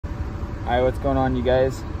Alright, what's going on, you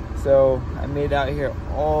guys? So I made it out here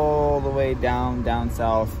all the way down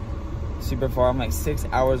south, super far. I'm like 6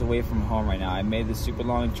 hours away from home right now. I made this super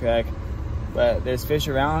long trek, but there's fish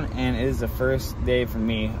around, and it is the first day for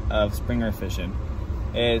me of springer fishing.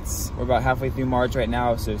 We're about halfway through March right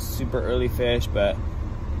now, so it's super early fish, but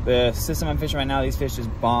the system I'm fishing right now, these fish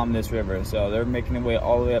just bomb this river, so they're making their way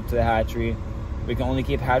all the way up to the hatchery. We can only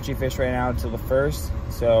keep hatchery fish right now until the 1st,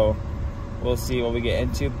 so we'll see what we get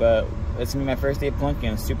into, but it's gonna be my first day plunking.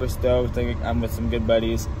 I'm super stoked. I'm with some good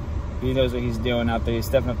buddies. He knows what he's doing out there. He's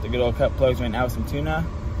stepping up the good old cut plugs right now with some tuna,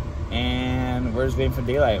 and we're just waiting for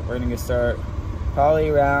daylight. We're gonna get start probably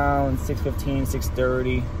around 6:15,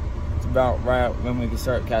 6:30. It's about right when we can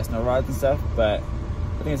start casting our rods and stuff, but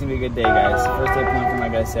I think it's gonna be a good day, guys. First day plunking,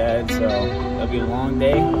 like I said, so it'll be a long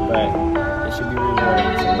day, but it should be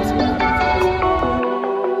rewarding, so let's see what happens, guys.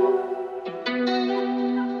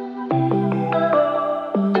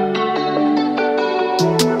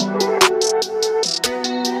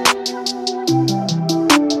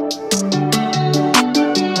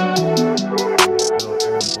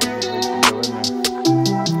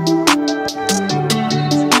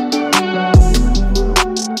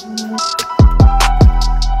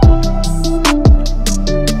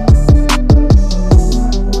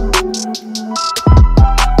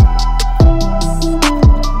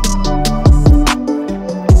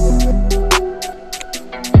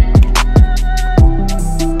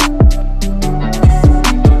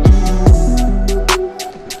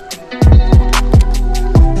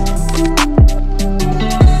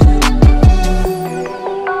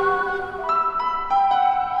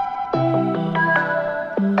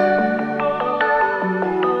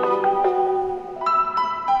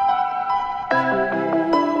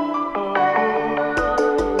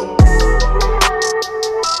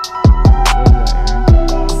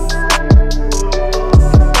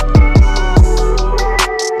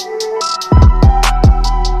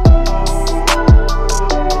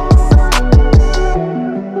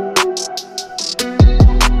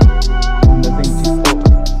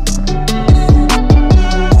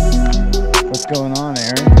 Going on,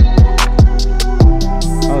 Aaron?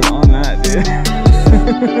 I was on that, dude.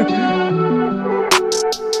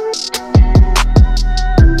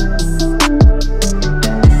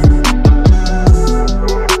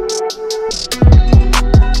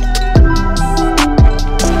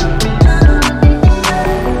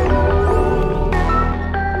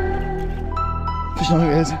 Fish on,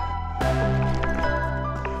 guys.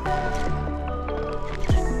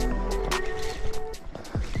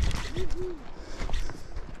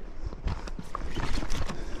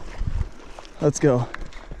 Let's go.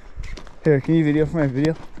 Here, can you video for my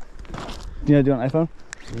video? Do you know how to do it on iPhone?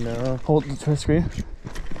 No. Hold the screen.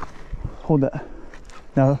 Hold that.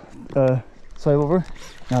 Now, swipe over.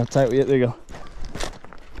 Now tie it. Yeah, there you go.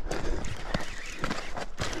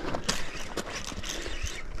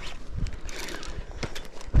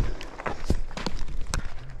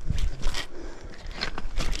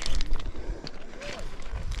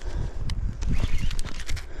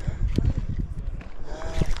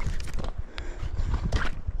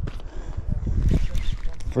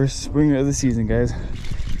 First springer of the season, guys.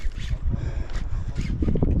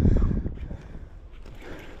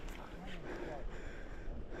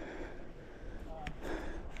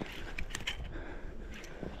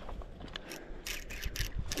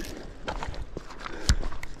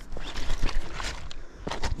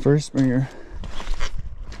 First springer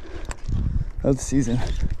of the season.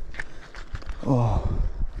 Oh,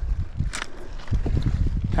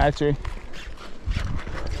 hatchery.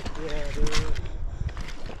 Yeah, dude.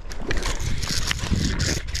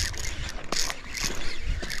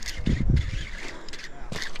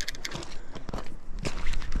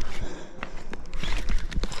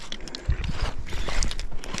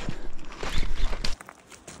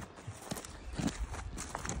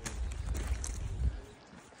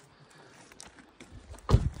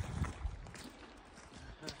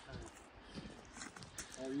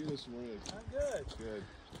 How are you this morning? I'm good. Good.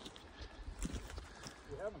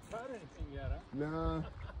 You haven't caught anything yet, huh? Nah.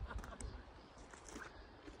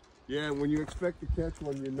 Yeah, when you expect to catch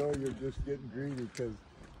one, you know you're just getting greedy, because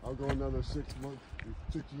I'll go another 6 months,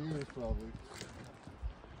 6 years probably.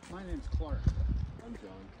 My name's Clark. I'm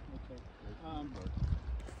John. Okay. Nice to meet you, Clark.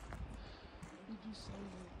 What did you say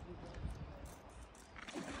you got?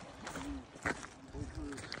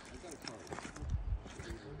 I got a card.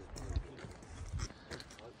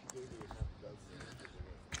 She gave me a half dozen.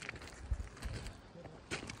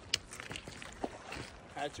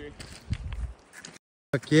 Hatchery.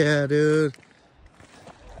 Fuck yeah, dude.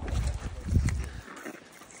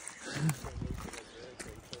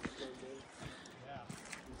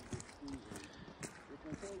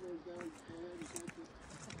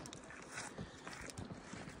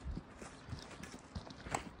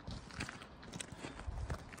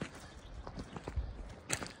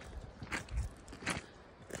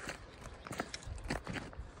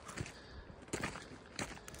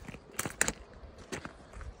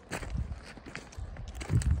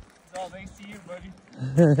 Carl, they see you, buddy.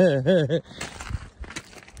 It's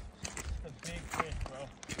a big fish, bro.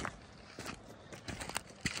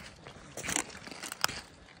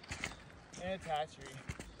 And it's hatchery.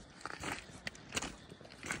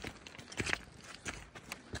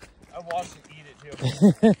 I watched it eat it too.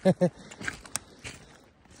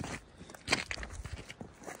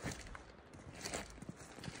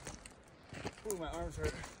 Ooh, my arms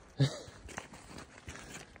hurt.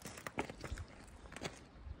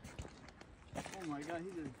 Oh my god,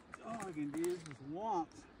 he's a dog and dude with womps.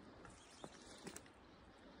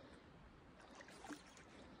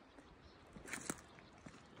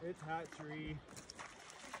 It's hatchery.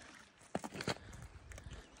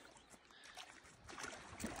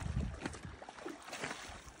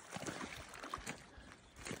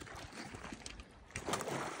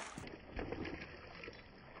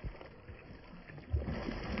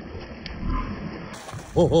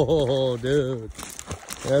 Oh, dude,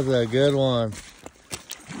 that's a good one.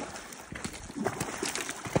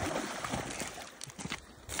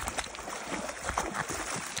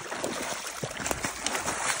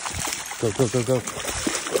 Go, go, go, go.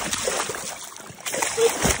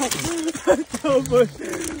 Oh, boy.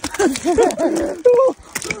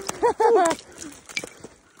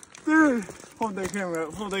 Dude, hold that camera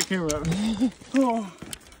up, hold that camera up. Oh,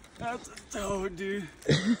 that's a toad, dude.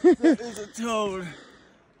 That is a toad.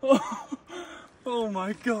 Oh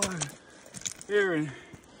my god. Aaron.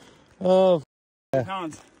 Oh,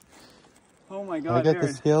 Pounds. Oh my god, I got Aaron.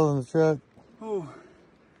 the scale in the truck. Oh.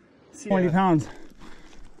 20 pounds.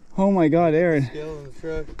 Oh my god, Aaron. Scale in the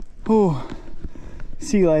truck. Oh.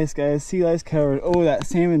 Sea lice, guys. Sea lice covered. Oh, that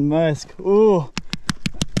salmon musk. Oh.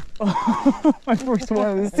 My first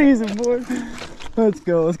one of the season, boy. Let's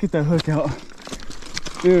go. Let's get that hook out.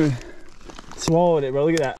 Dude. Swallowed it, bro.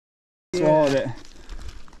 Look at that. Swallowed it.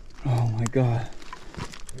 Oh my god.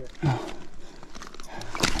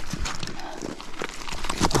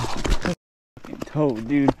 Fucking toad,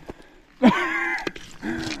 dude.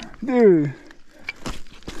 Dude.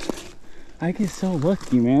 I get so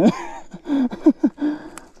lucky, man.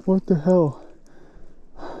 What the hell?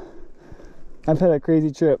 I've had a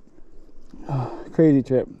crazy trip. Oh, crazy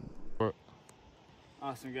trip.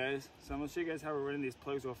 Awesome, guys. So I'm gonna show you guys how we're running these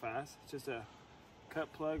plugs real fast. It's just a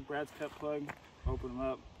cut plug, Brad's cut plug. Open them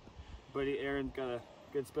up. Buddy Aaron's got a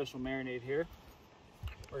good special marinade here.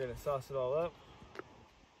 We're gonna sauce it all up,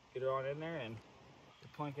 get it on in there, and we're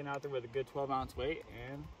plunking out there with a good 12-ounce weight,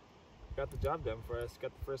 and got the job done for us.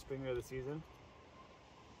 Got the first springer of the season.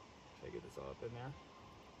 Try to get this all up in there.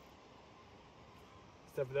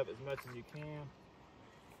 Step it up as much as you can.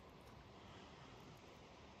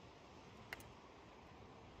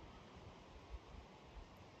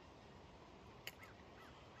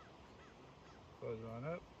 Close it on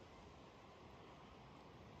up.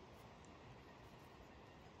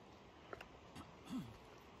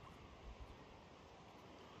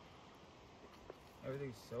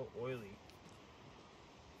 Everything's so oily.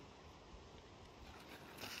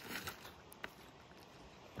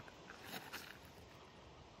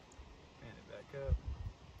 And it back up.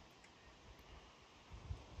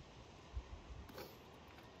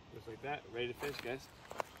 Just like that, ready to fish, guys.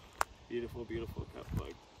 Beautiful, beautiful cut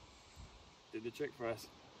plug. Did the trick for us.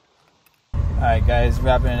 Alright guys,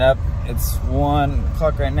 wrapping it up. It's 1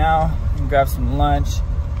 o'clock right now. I'm gonna grab some lunch.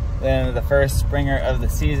 Then the first springer of the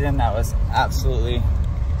season. That was absolutely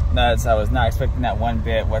nuts. I was not expecting that one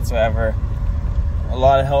bit whatsoever. A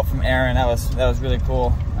lot of help from Aaron. That was really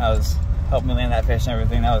cool. That was helping me land that fish and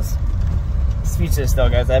everything. That was speechless though,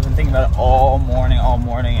 guys. I've been thinking about it all morning,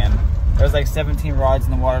 and there was like 17 rods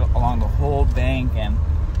in the water along the whole bank, and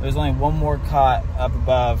there was only one more caught up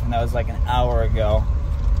above, and that was like an hour ago.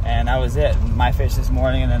 And that was it. My fish this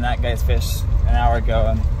morning, and then that guy's fish an hour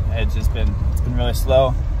ago, and it's been really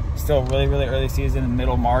slow. Still really early season,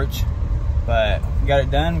 middle March, but we got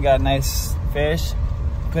it done. We got a nice fish.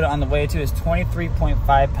 Put it on the weigh too. It's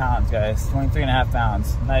 23.5 pounds, guys. 23.5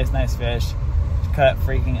 pounds. Nice fish. Cut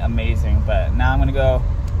freaking amazing. But now I'm gonna go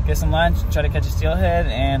get some lunch, try to catch a steelhead,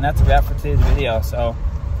 and that's a wrap for today's video. So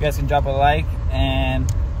you guys can drop a like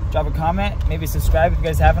and drop a comment, maybe subscribe if you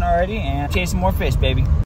guys haven't already, and chase some more fish, baby.